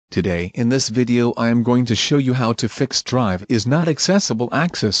Today in this video I am going to show you how to fix drive is not accessible,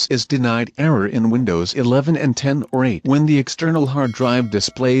 access is denied error in Windows 11 and 10 or 8. When the external hard drive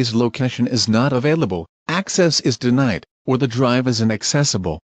displays location is not available, access is denied, or the drive is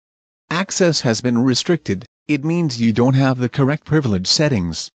inaccessible. Access has been restricted, it means you don't have the correct privilege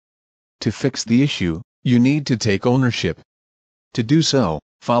settings. To fix the issue, you need to take ownership. To do so,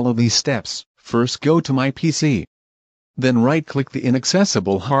 follow these steps. First, go to My PC. Then right-click the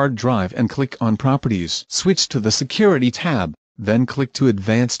inaccessible hard drive and click on Properties. Switch to the Security tab, then click to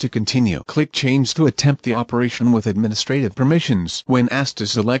Advanced to continue. Click Change to attempt the operation with administrative permissions. When asked to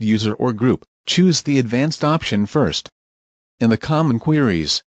select user or group, choose the Advanced option first. In the Common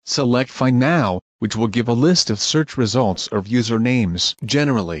Queries, select Find Now, which will give a list of search results of user names.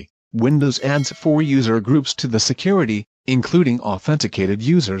 Generally, Windows adds 4 user groups to the security, including authenticated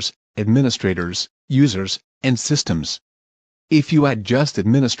users, administrators, users, and systems. If you add just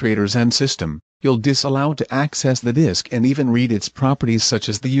administrators and system, you'll disallow to access the disk and even read its properties such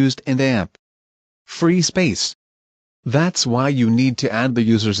as the used and app free space. That's why you need to add the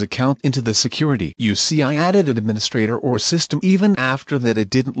user's account into the security. You see, I added an administrator or system, even after that it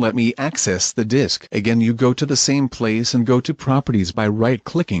didn't let me access the disk. Again, you go to the same place and go to Properties by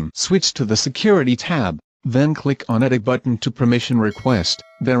right-clicking. Switch to the Security tab, then click on Edit button to Permission Request.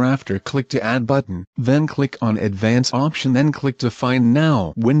 Thereafter click to Add button, then click on Advanced option, then click to Find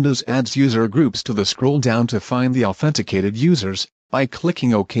Now. Windows adds user groups to the scroll down to find the authenticated users, by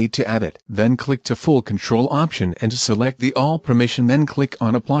clicking OK to add it. Then click to Full Control option and select the All permission, then click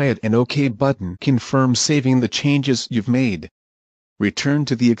on Apply it and OK button. Confirm saving the changes you've made. Return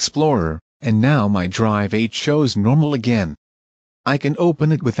to the Explorer, and now my Drive 8 shows normal again. I can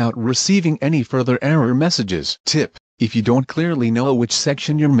open it without receiving any further error messages. Tip: if you don't clearly know which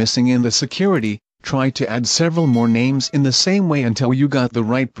section you're missing in the security, try to add several more names in the same way until you got the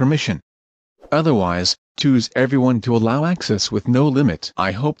right permission. Otherwise, choose everyone to allow access with no limit.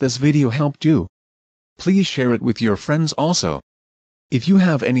 I hope this video helped you. Please share it with your friends also. If you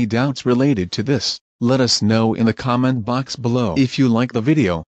have any doubts related to this, let us know in the comment box below. If you like the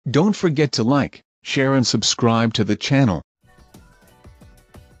video, don't forget to like, share and subscribe to the channel.